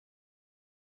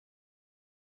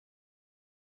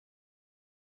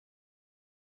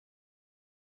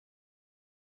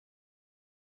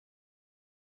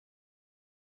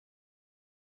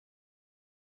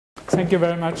Thank you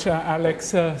very much,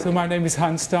 Alex. So my name is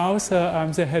Hans Stauss.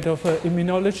 I'm the head of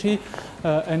immunology,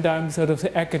 and I'm sort of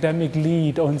the academic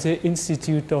lead on the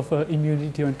Institute of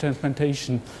Immunity and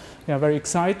Transplantation. We are very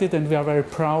excited and we are very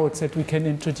proud that we can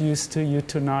introduce to you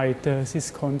tonight this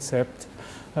concept.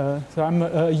 So I'm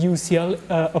a UCL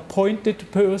appointed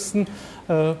person,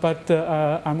 but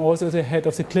I'm also the head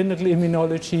of the clinical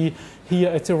immunology here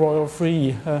at the Royal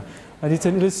Free. And it's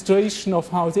an illustration of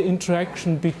how the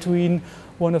interaction between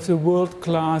one of the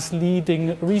world-class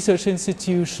leading research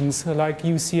institutions like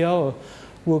UCL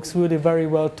works really very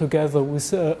well together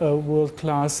with a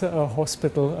world-class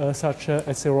hospital such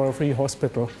as the Royal Free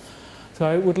Hospital. So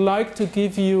I would like to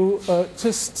give you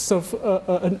just sort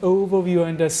of an overview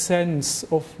and a sense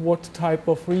of what type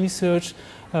of research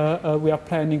we are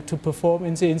planning to perform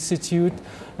in the Institute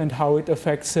and how it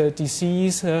affects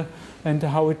disease and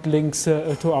how it links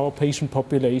to our patient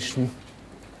population.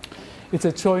 It's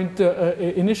a joint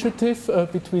initiative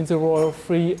between the Royal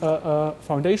Free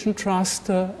Foundation Trust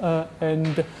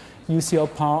and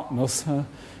UCL Partners.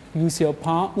 UCL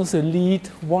Partners,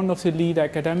 one of the lead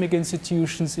academic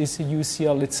institutions is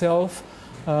UCL itself,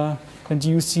 and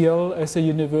UCL as a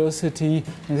university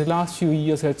in the last few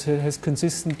years has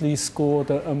consistently scored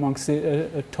amongst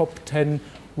the top 10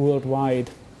 worldwide.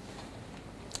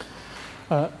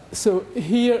 So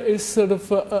here is sort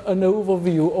of an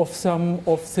overview of some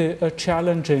of the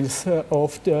challenges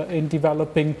in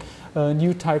developing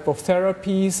new type of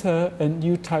therapies and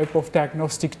new type of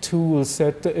diagnostic tools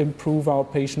that improve our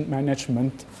patient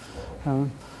management.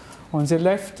 On the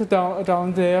left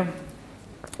down there,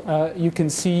 you can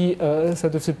see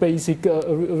sort of the basic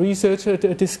research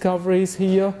discoveries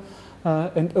here.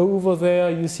 And over there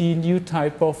you see new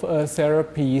type of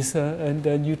therapies and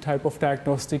a new type of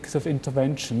diagnostics of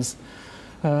interventions.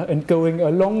 And going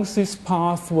along this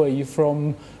pathway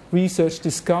from research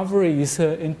discoveries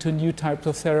into new types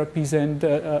of therapies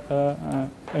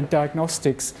and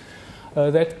diagnostics,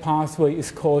 that pathway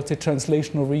is called the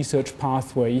translational research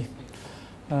pathway.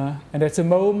 And at the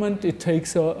moment it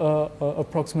takes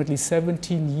approximately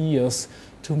 17 years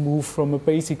to move from a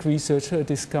basic research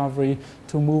discovery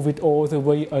to move it all the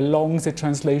way along the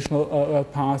translational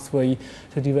pathway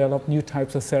to develop new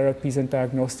types of therapies and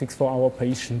diagnostics for our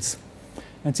patients.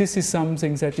 And this is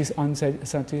something that is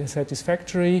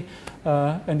unsatisfactory,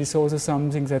 and it's also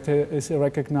something that is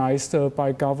recognized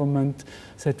by government,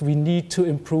 that we need to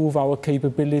improve our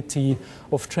capability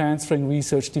of transferring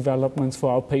research developments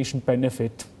for our patient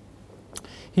benefit.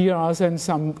 Here are then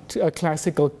some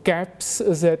classical gaps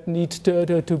that need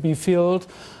to be filled.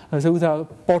 Those are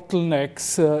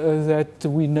bottlenecks that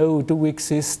we know do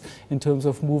exist in terms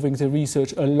of moving the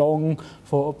research along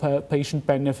for patient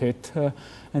benefit.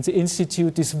 And the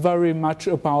Institute is very much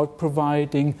about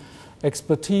providing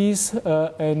expertise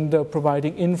and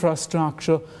providing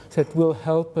infrastructure that will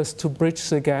help us to bridge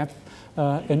the gap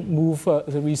and move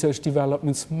the research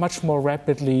developments much more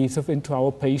rapidly into our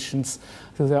patients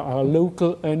so that our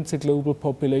local and the global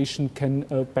population can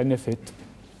benefit.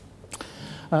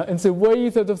 And the way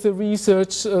that the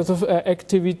research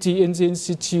activity in the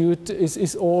Institute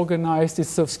is organized is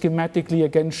schematically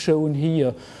again shown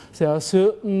here. There are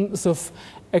certain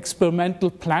experimental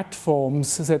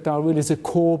platforms that are really the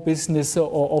core business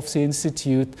of the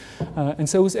Institute. And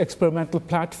those experimental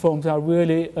platforms are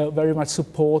really very much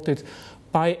supported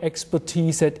by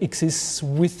expertise that exists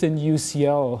within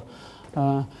UCL.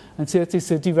 And that is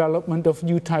the development of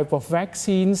new type of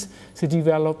vaccines, the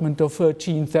development of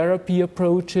gene therapy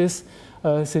approaches,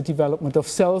 the development of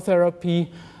cell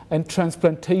therapy, and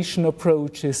transplantation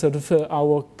approaches, sort of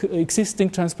our existing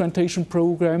transplantation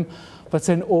program, but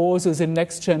then also the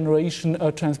next generation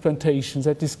transplantation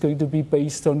that is going to be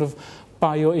based on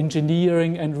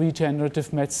bioengineering and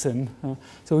regenerative medicine.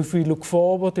 So if we look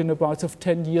forward in about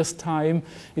 10 years' time,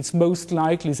 it's most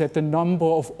likely that the number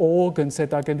of organs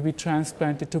that are going to be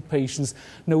transplanted to patients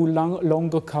no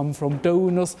longer come from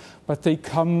donors, but they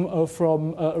come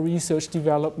from research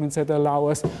developments that allow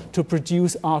us to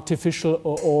produce artificial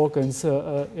organs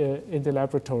in the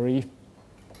laboratory.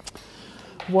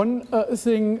 One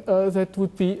thing that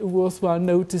would be worthwhile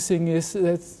noticing is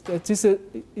that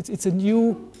it's a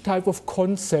new type of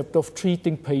concept of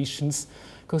treating patients,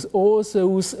 because all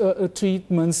those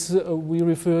treatments, we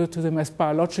refer to them as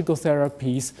biological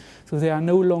therapies. So they are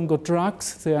no longer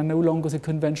drugs, they are no longer the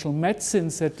conventional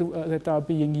medicines that are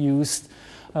being used,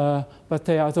 but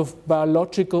they are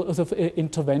biological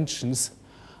interventions.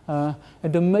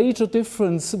 And the major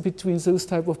difference between those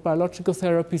type of biological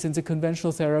therapies and the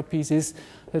conventional therapies is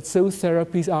that those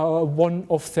therapies are a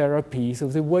one-off therapy. So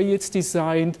the way it's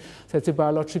designed, that the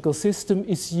biological system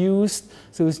is used,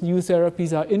 those new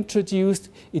therapies are introduced,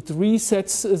 it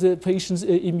resets the patient's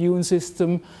immune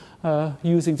system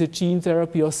using the gene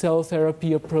therapy or cell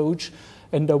therapy approach.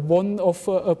 And a one-off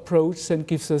approach then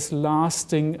gives us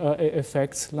lasting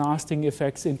effects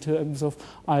in terms of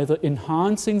either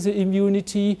enhancing the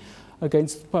immunity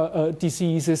against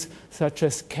diseases such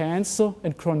as cancer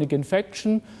and chronic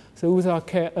infection. Those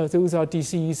are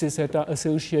diseases that are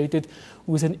associated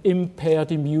with an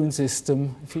impaired immune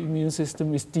system. If the immune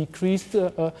system is decreased,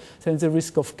 then the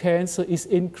risk of cancer is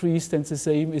increased, and the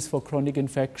same is for chronic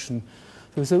infection.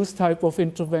 So those type of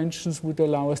interventions would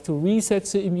allow us to reset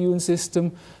the immune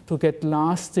system to get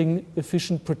lasting,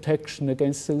 efficient protection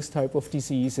against those type of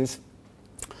diseases.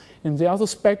 In the other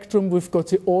spectrum, we've got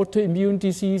the autoimmune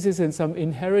diseases and some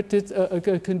inherited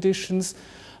conditions.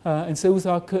 And those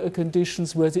are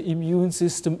conditions where the immune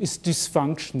system is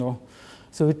dysfunctional.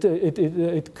 So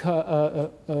it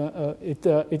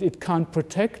can't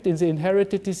protect in the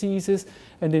inherited diseases,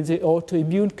 and in the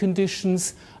autoimmune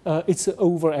conditions, it's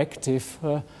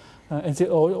overactive. And the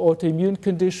autoimmune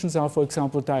conditions are, for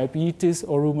example, diabetes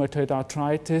or rheumatoid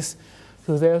arthritis.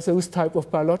 So there's those type of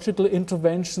biological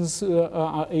interventions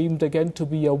are aimed again to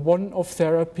be a one-off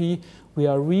therapy. We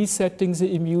are resetting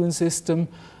the immune system,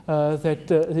 that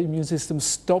the immune system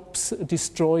stops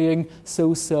destroying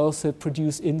those cells that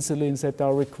produce insulins that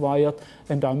are required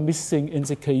and are missing in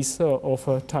the case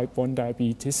of type 1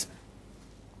 diabetes.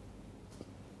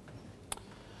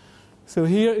 So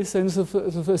here is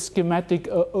a schematic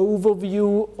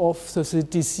overview of the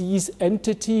disease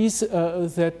entities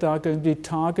that are going to be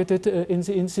targeted in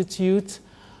the institute.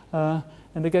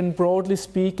 And again, broadly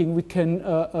speaking, we can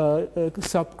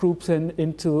subgroup them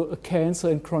into cancer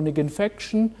and chronic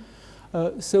infection.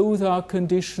 Those are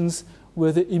conditions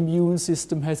where the immune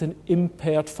system has an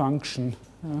impaired function.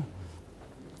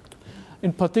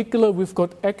 In particular, we've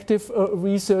got active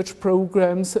research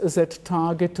programs that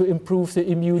target to improve the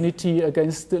immunity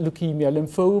against leukemia,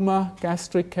 lymphoma,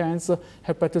 gastric cancer,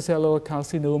 hepatocellular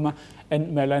carcinoma,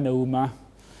 and melanoma.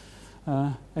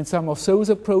 And some of those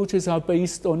approaches are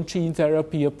based on gene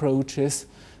therapy approaches.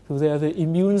 So there the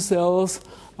immune cells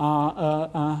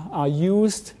are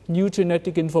used, new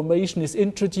genetic information is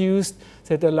introduced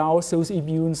that allows those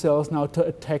immune cells now to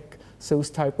attack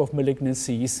those type of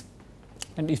malignancies.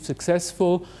 And if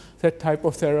successful, that type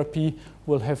of therapy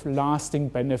will have lasting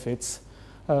benefits.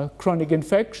 Chronic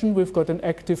infection, we've got an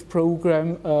active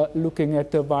program looking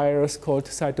at a virus called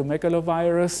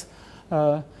cytomegalovirus.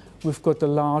 We've got a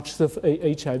large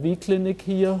HIV clinic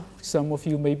here, some of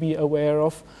you may be aware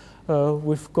of.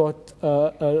 We've got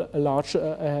a large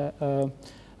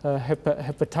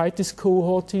hepatitis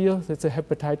cohort here, that's a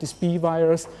hepatitis B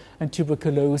virus, and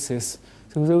tuberculosis.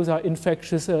 So those are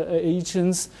infectious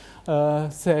agents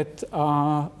that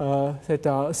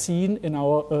are seen in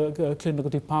our clinical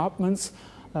departments.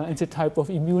 And the type of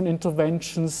immune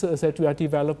interventions that we are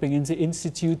developing in the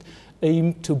institute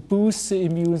aim to boost the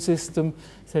immune system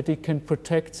so that it can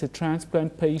protect the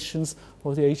transplant patients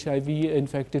or the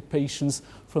HIV-infected patients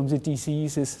from the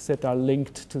diseases that are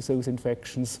linked to those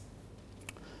infections.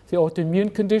 The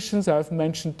autoimmune conditions, I've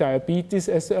mentioned diabetes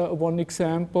as one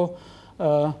example.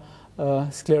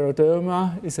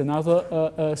 Scleroderma is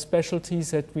another specialty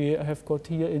that we have got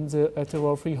here at the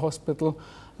Royal Free Hospital.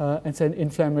 And then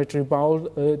inflammatory bowel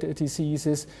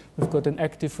diseases. We've got an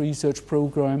active research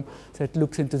program that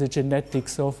looks into the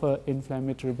genetics of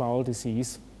inflammatory bowel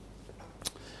disease.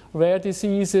 Rare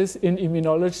diseases in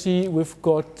immunology, we've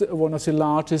got one of the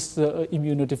largest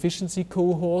immunodeficiency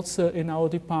cohorts in our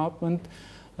department.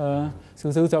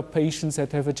 So those are patients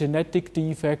that have a genetic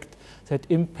defect that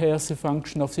impairs the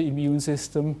function of the immune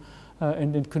system.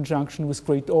 And in conjunction with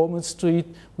Great Ormond Street,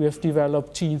 we have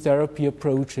developed gene therapy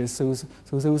approaches. So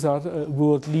those are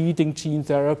world-leading gene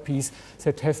therapies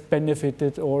that have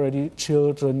benefited already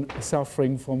children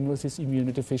suffering from this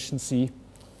immunodeficiency.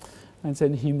 And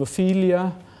then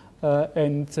hemophilia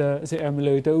and the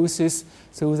amyloidosis.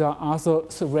 Those are other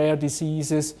rare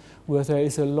diseases where there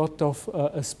is a lot of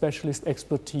specialist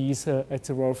expertise at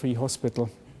the Royal Free Hospital.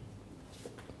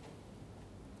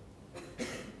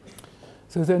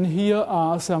 So then here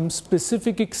are some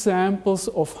specific examples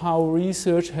of how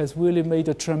research has really made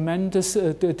a tremendous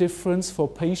difference for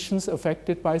patients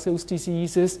affected by those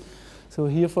diseases. So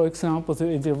here, for example,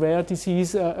 in the rare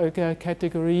disease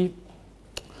category,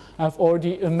 I've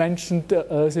already mentioned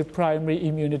the primary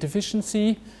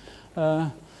immunodeficiency.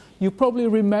 You probably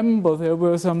remember there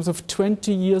were some sort of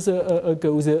 20 years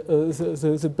ago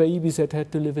the babies that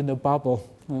had to live in a bubble.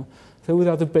 Those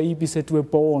are the babies that were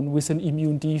born with an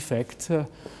immune defect. And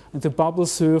the bubble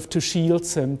served to shield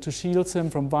them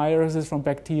from viruses, from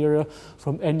bacteria,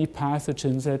 from any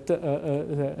pathogens that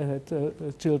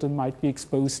children might be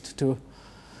exposed to.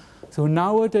 So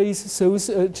nowadays, those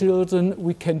children,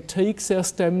 we can take their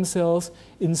stem cells,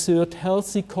 insert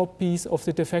healthy copies of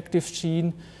the defective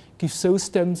gene, give those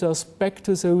stem cells back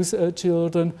to those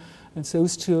children, and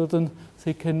those children,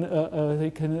 they can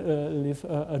live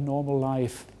a normal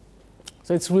life.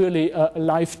 So it's really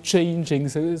life-changing,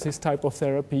 this type of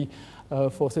therapy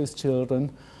for those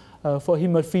children. For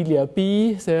hemophilia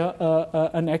B, there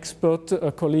an expert,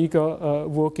 a colleague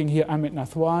working here, Amit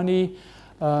Nathwani.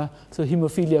 So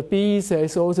hemophilia B, there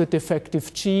is also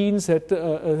defective genes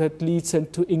that leads them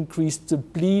to increased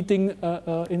bleeding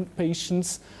in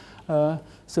patients.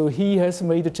 So he has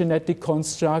made a genetic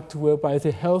construct whereby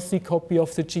the healthy copy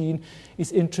of the gene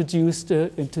is introduced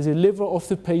into the liver of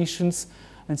the patients.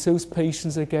 And those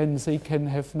patients, again, they can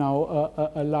have now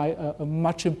a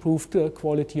much improved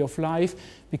quality of life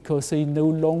because they no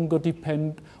longer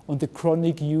depend on the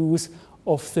chronic use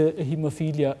of the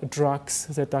hemophilia drugs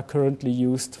that are currently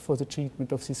used for the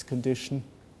treatment of this condition.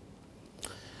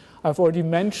 I've already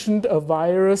mentioned a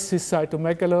virus, this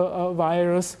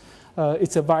cytomegalovirus.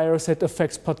 It's a virus that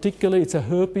affects particularly, it's a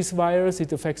herpes virus,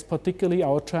 it affects particularly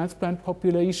our transplant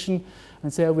population.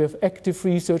 And there we have active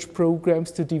research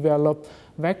programs to develop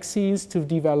vaccines, to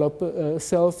develop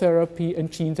cell therapy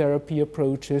and gene therapy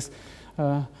approaches.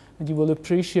 And you will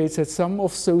appreciate that some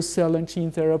of those cell and gene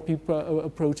therapy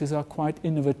approaches are quite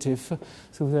innovative.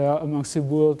 So they are amongst the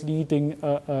world-leading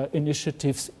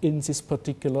initiatives in this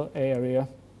particular area.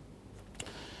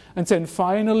 And then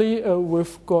finally,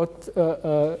 we've got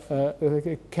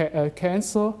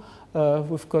cancer.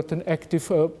 We've got an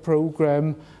active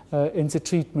program in the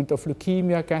treatment of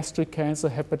leukemia, gastric cancer,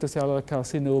 hepatocellular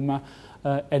carcinoma,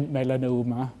 and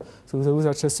melanoma. So those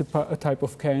are just a type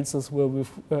of cancers where we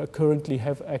currently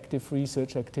have active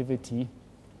research activity.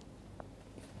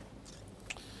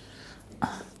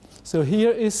 So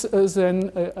here is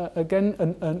then, again,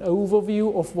 an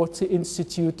overview of what the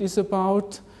Institute is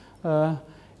about.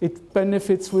 It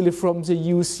benefits really from the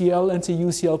UCL and the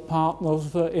UCL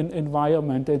partners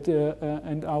environment.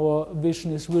 And our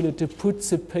vision is really to put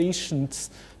the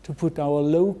patients, to put our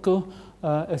local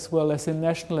as well as the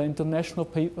national and international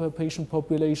patient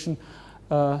population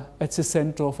at the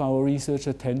center of our research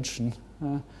attention.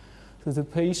 So the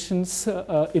patients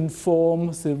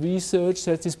inform the research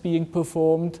that is being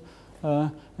performed,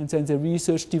 and then the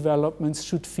research developments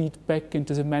should feed back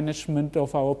into the management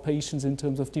of our patients in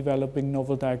terms of developing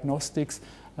novel diagnostics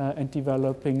and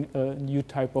developing new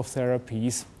type of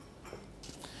therapies.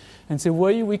 And the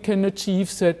way we can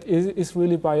achieve that is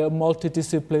really by a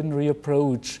multidisciplinary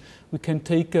approach. We can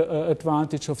take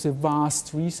advantage of the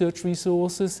vast research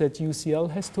resources that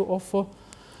UCL has to offer.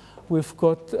 We've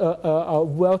got a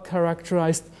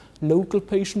well-characterized local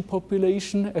patient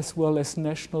population as well as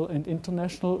national and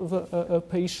international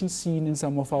patients seen in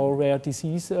some of our rare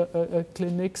disease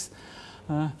clinics.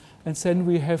 And then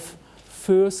we have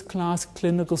first-class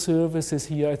clinical services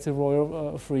here at the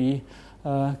Royal Free,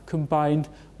 combined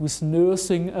with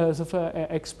nursing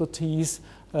expertise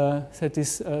that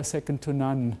is second to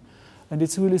none. And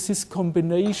it's really this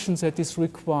combination that is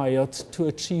required to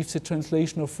achieve the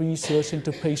translation of research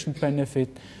into patient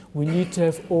benefit. We need to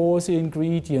have all the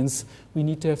ingredients. We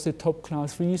need to have the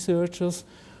top-class researchers.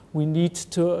 We need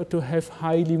to have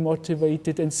highly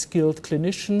motivated and skilled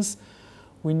clinicians.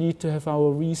 We need to have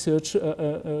our research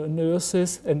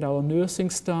nurses and our nursing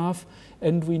staff.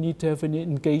 And we need to have an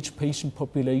engaged patient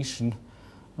population.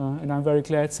 And I'm very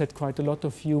glad that quite a lot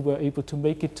of you were able to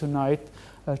make it tonight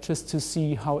just to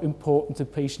see how important the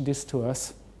patient is to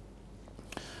us.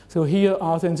 So here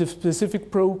are then the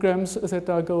specific programs that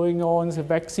are going on, the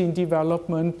vaccine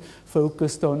development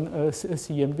focused on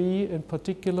CMV in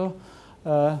particular,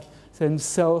 then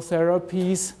cell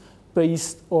therapies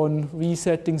based on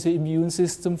resetting the immune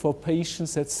system for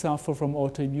patients that suffer from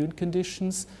autoimmune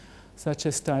conditions, such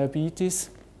as diabetes.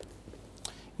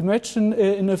 Imagine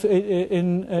in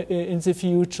the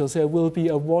future there will be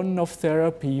a one-off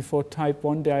therapy for type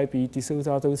 1 diabetes. Those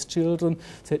are those children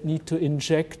that need to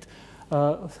inject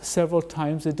several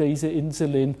times a day the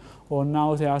insulin, or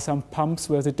now there are some pumps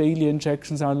where the daily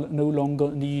injections are no longer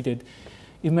needed.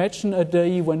 Imagine a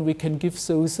day when we can give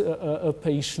those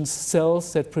patients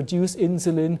cells that produce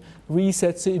insulin,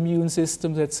 reset the immune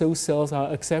system, that those cells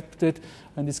are accepted,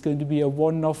 and it's going to be a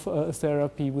one-off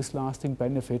therapy with lasting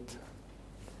benefit.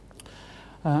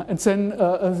 And then,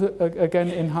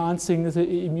 again, enhancing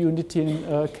the immunity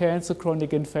in cancer,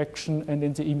 chronic infection, and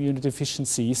in the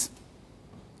immunodeficiencies.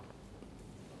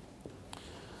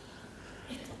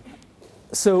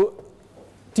 So,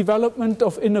 development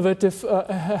of innovative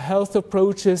health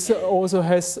approaches also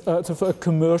has sort of a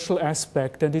commercial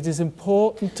aspect, and it is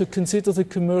important to consider the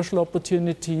commercial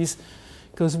opportunities,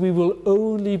 because we will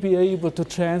only be able to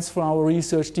transfer our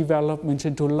research development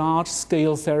into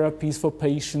large-scale therapies for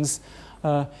patients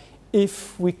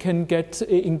if we can get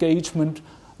engagement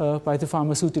by the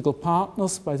pharmaceutical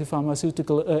partners, by the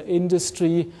pharmaceutical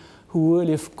industry, who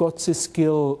really have got the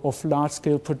skill of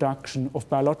large-scale production of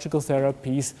biological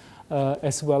therapies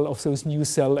as well as those new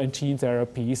cell and gene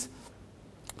therapies.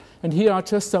 And here are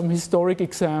just some historic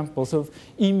examples of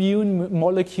immune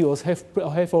molecules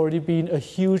have already been a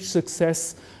huge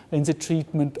success in the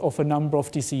treatment of a number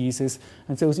of diseases.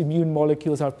 And those immune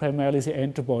molecules are primarily the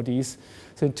antibodies.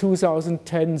 So in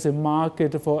 2010, the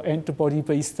market for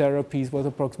antibody-based therapies was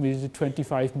approximately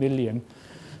 25 million.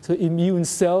 So immune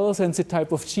cells and the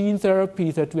type of gene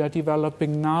therapy that we are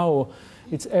developing now,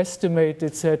 it's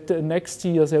estimated that next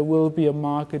year there will be a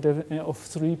market of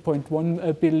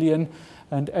 3.1 billion.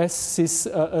 And as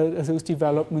those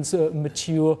developments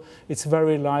mature, it's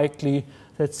very likely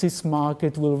that this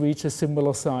market will reach a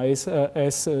similar size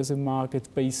as the market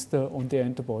based on the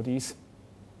antibodies.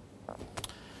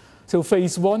 So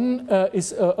phase 1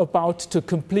 is about to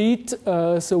complete.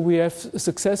 So we have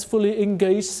successfully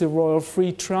engaged the Royal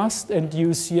Free Trust and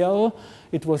UCL.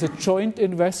 It was a joint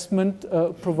investment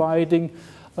providing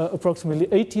approximately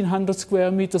 1,800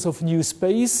 square meters of new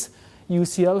space.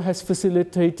 UCL has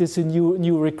facilitated the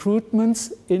new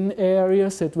recruitments in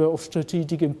areas that were of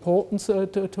strategic importance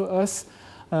to us,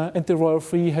 and the Royal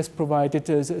Free has provided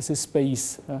the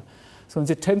space. So on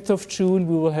the 10th of June,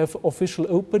 we will have official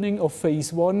opening of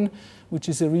phase 1, which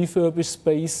is a refurbished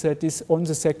space that is on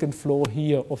the second floor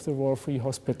here of the Royal Free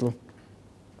Hospital.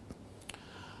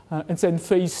 And then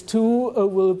phase 2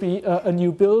 will be a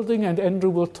new building, and Andrew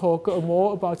will talk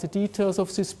more about the details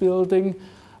of this building.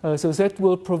 So that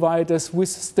will provide us with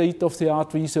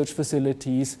state-of-the-art research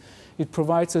facilities. It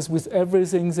provides us with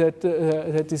everything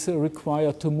that is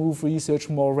required to move research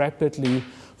more rapidly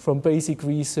from basic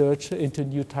research into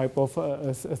new type of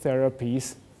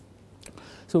therapies.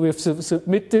 So we have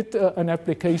submitted an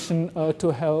application to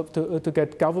help to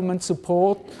get government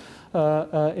support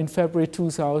in February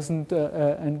 2000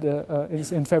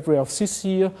 in February of this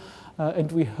year,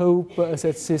 and we hope that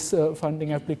this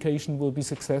funding application will be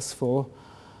successful.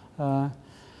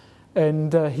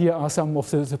 And here are some of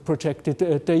the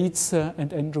projected dates,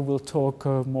 and Andrew will talk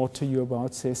more to you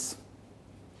about this.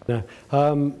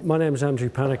 My name is Andrew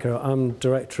Panniker. I'm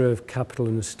Director of Capital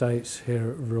and Estates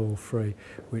here at Royal Free,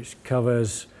 which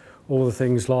covers all the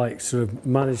things like sort of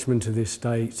management of the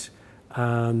estate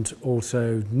and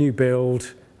also new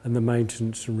build and the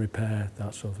maintenance and repair,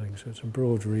 that sort of thing. So it's a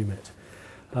broad remit.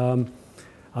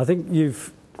 I think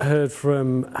you've heard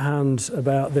from Hans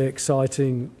about the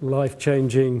exciting,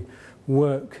 life-changing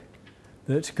work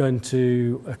that's going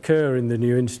to occur in the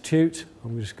new institute.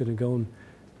 I'm just going to go on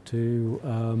to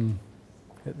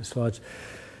get the slides.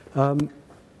 The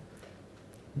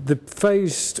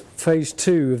phase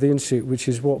 2 of the institute, which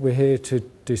is what we're here to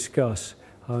discuss.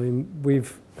 I mean,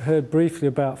 we've heard briefly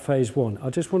about phase 1. I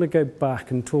just want to go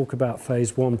back and talk about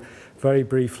phase 1 very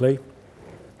briefly.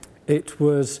 It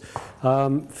was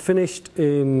finished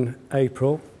in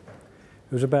April.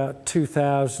 It was about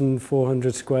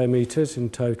 2,400 square metres in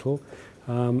total.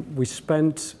 We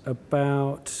spent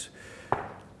about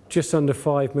just under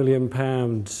 £5 million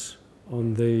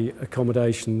on the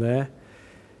accommodation there.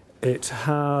 It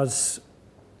has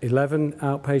 11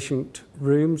 outpatient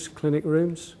rooms, clinic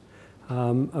rooms,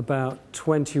 about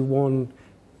 21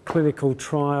 clinical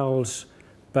trials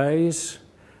bays,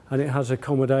 and it has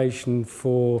accommodation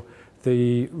for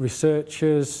the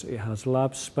researchers, it has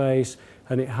lab space,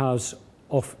 and it has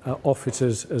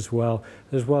officers as well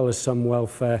as some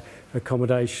welfare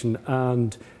accommodation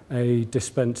and a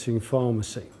dispensing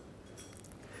pharmacy.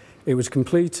 It was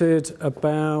completed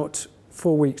about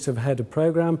 4 weeks ahead of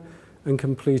programme and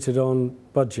completed on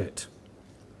budget.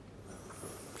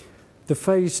 The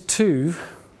phase 2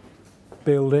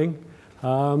 building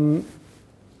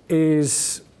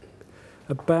is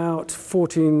about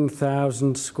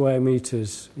 14,000 square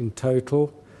metres in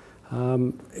total.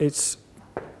 It's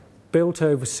built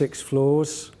over 6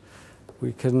 floors.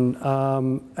 We can,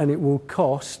 and it will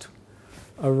cost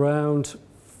around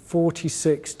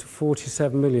 46 to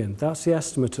 47 million. That's the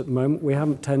estimate at the moment. We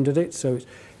haven't tendered it, so it's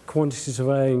quantity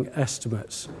surveying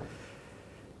estimates.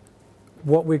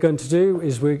 what we're going to do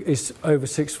is it's over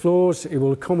 6 floors. It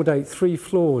will accommodate 3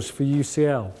 floors for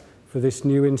UCL, for this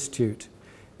new institute.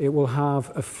 It will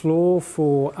have a floor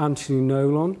for Anthony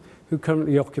Nolan, who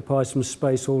currently occupies some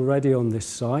space already on this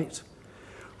site.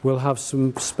 We'll have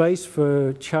some space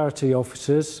for charity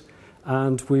officers,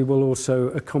 and we will also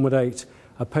accommodate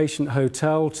a patient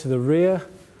hotel to the rear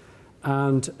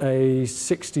and a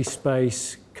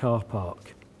 60-space car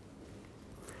park.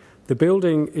 The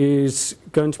building is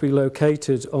going to be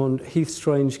located on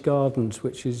Heathstrange Gardens,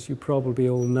 which is, you probably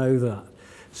all know that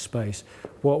space.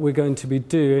 What we're going to be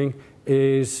doing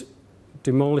is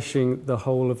demolishing the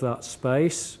whole of that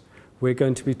space. We're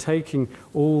going to be taking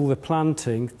all the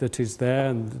planting that is there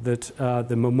and that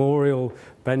the memorial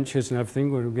benches and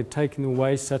everything, we're going to be taking them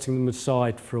away, setting them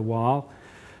aside for a while.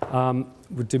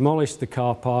 We'll demolish the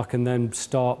car park and then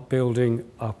start building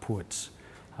upwards.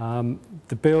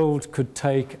 The build could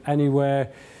take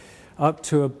anywhere up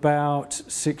to about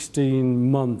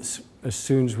 16 months as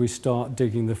soon as we start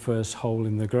digging the first hole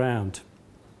in the ground.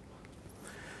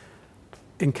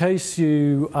 In case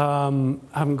you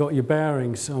haven't got your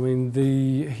bearings, I mean,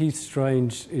 the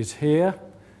Heathstrange is here.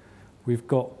 We've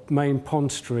got Main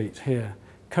Pond Street here.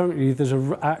 Currently, there's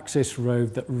an access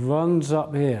road that runs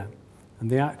up here, and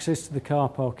the access to the car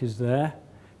park is there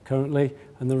currently,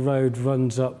 and the road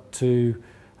runs up to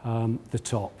the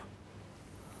top.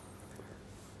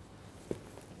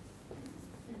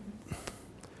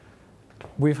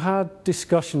 We've had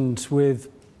discussions with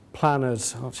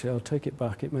planners. Actually, I'll take it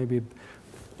back. It may be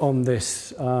on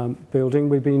this building.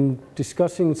 We've been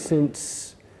discussing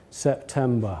since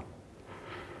September.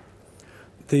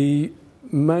 The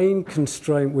main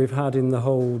constraint we've had in the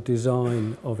whole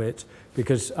design of it,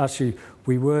 because actually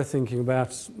we were thinking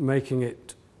about making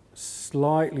it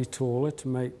slightly taller to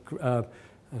make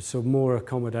so more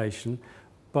accommodation,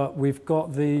 but we've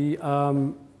got the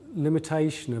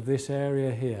limitation of this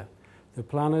area here. The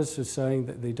planners are saying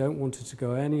that they don't want it to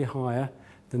go any higher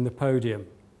than the podium,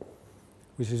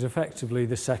 which is effectively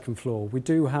the second floor. We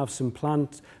do have some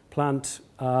plant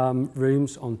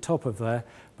rooms on top of there,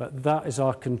 but that is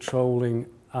our controlling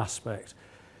aspect.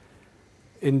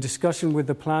 In discussion with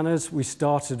the planners, we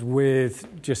started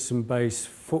with just some base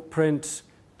footprints,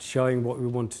 showing what we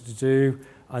wanted to do,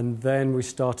 and then we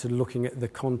started looking at the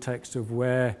context of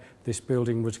where this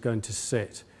building was going to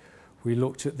sit. We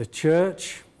looked at the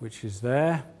church, which is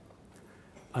there,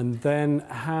 and then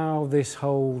how this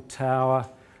whole tower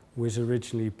was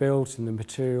originally built and the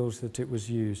materials that it was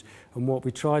used. And what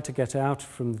we tried to get out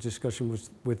from the discussion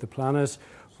with the planners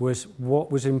was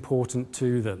what was important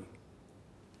to them.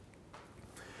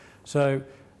 So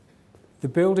the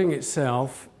building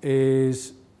itself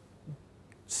is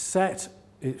set,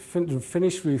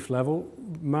 finished roof level,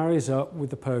 marries up with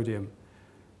the podium.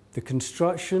 The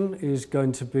construction is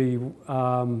going to be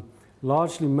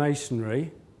largely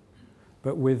masonry,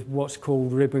 but with what's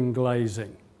called ribbon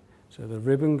glazing. So the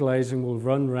ribbon glazing will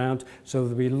run round, so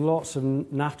there'll be lots of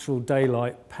natural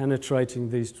daylight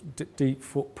penetrating these deep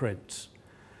footprints.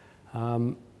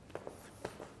 We'll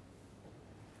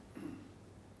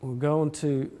go on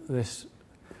to this,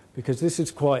 because this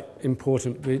is quite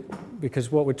important,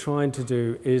 because what we're trying to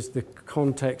do is the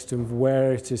context of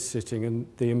where it is sitting and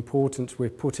the importance we're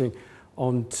putting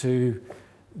onto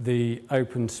the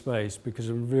open space, because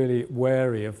I'm really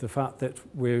wary of the fact that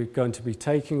we're going to be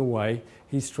taking away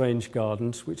Heathstrange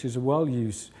Gardens, which is a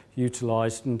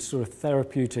well-utilised and sort of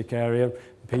therapeutic area.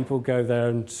 People go there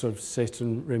and sort of sit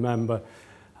and remember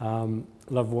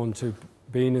loved ones who've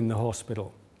been in the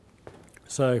hospital.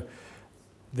 So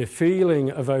the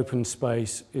feeling of open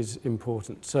space is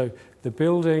important. So the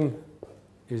building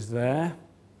is there,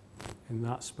 in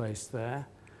that space there.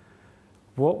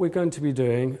 What we're going to be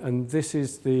doing, and this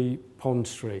is the Pond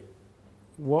Street,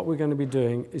 what we're going to be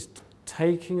doing is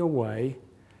taking away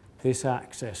this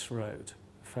access road,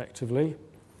 effectively.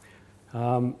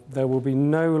 There will be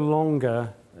no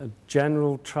longer a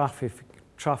general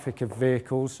traffic of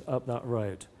vehicles up that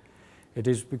road. It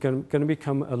is going to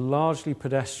become a largely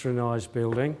pedestrianised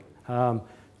building,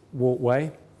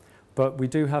 walkway, but we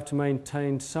do have to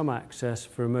maintain some access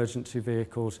for emergency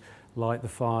vehicles like the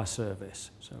fire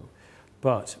service.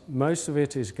 But most of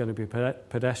it is going to be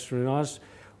pedestrianised.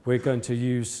 We're going to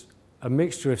use a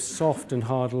mixture of soft and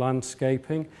hard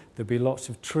landscaping. There'll be lots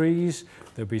of trees,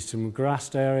 there'll be some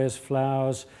grassed areas,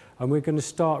 flowers, and we're going to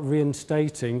start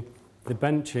reinstating the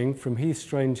benching from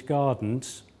Heathstrange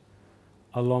Gardens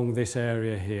along this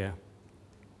area here.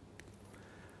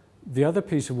 The other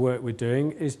piece of work we're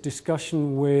doing is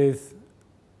discussion with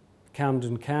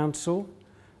Camden Council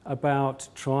about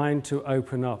trying to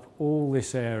open up all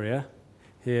this area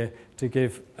here to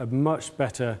give a much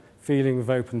better feeling of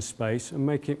open space and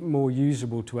make it more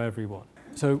usable to everyone.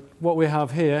 So what we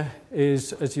have here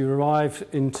is, as you arrive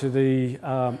into the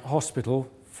hospital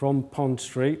from Pond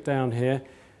Street down here,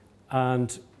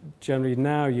 and generally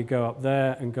now you go up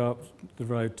there and go up the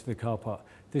road to the car park.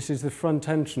 This is the front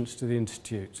entrance to the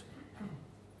Institute.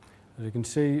 As you can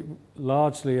see,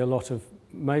 largely a lot of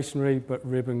masonry but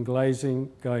ribbon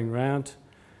glazing going round.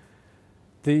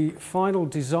 The final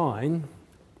design,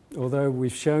 although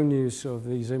we've shown you sort of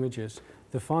these images,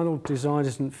 the final design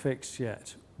isn't fixed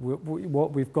yet.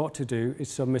 What we've got to do is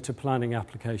submit a planning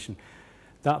application.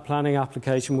 That planning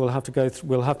application will have to go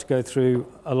through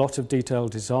a lot of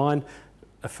detailed design,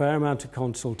 a fair amount of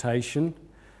consultation,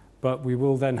 but we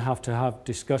will then have to have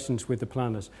discussions with the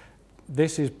planners.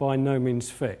 This is by no means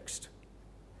fixed.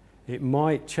 It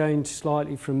might change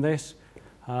slightly from this,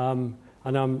 and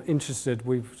I'm interested,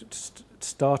 we've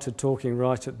started talking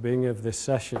right at the beginning of this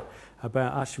session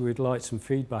about actually we'd like some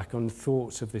feedback on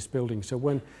thoughts of this building. So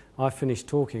when I finish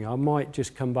talking, I might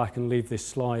just come back and leave this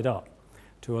slide up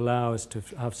to allow us to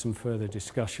have some further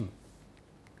discussion.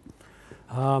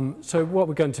 So what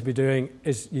we're going to be doing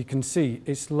is, you can see,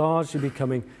 it's largely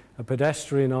becoming a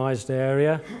pedestrianised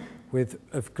area with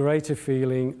a greater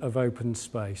feeling of open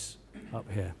space up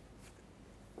here.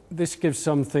 This gives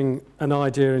an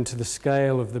idea into the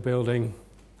scale of the building.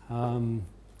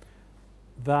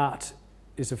 That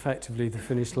is effectively the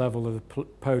finished level of the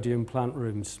podium plant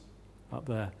rooms up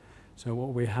there. So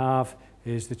what we have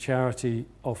is the charity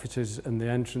offices and the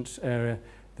entrance area,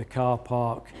 the car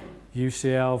park,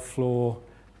 UCL floor,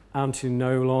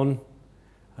 anti-nolon,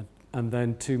 and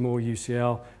then 2 more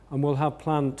UCL. And we'll have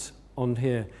plant on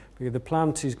here, because the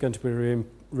plant is going to be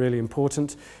really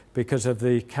important because of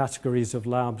the categories of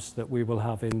labs that we will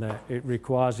have in there. It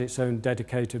requires its own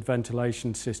dedicated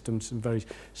ventilation systems and very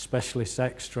specialist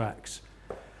extracts.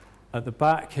 At the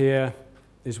back here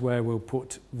is where we'll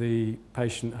put the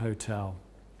patient hotel.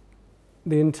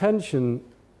 The intention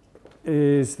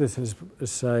is, this is,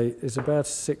 is about a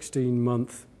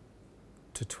 16-month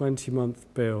to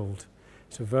 20-month build.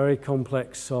 It's a very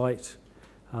complex site.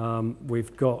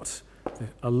 We've got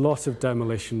a lot of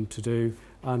demolition to do,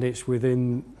 and it's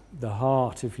within the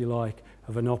heart, if you like,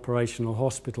 of an operational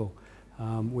hospital.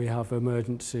 We have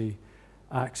emergency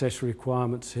access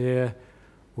requirements here.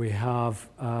 We have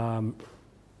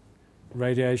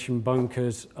radiation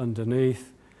bunkers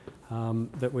underneath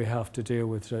that we have to deal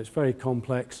with. So it's very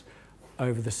complex.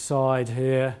 Over the side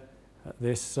here, at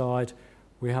this side,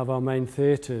 we have our main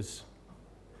theatres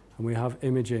and we have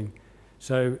imaging.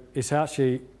 So it's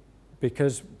actually,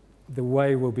 because the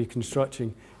way we'll be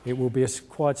constructing, it will be a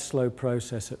quite slow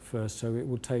process at first. So it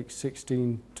will take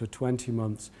 16 to 20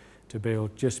 months to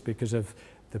build, just because of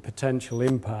the potential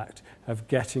impact of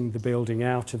getting the building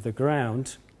out of the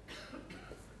ground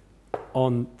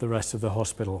on the rest of the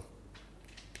hospital.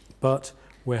 But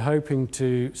we're hoping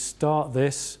to start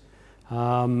this.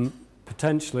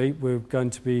 Potentially, we're going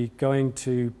to be going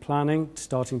to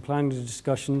starting planning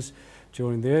discussions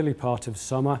during the early part of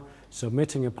summer,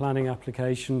 submitting a planning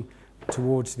application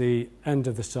towards the end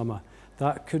of the summer.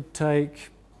 That could take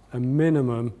a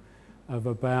minimum of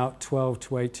about 12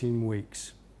 to 18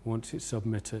 weeks once it's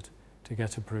submitted to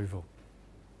get approval.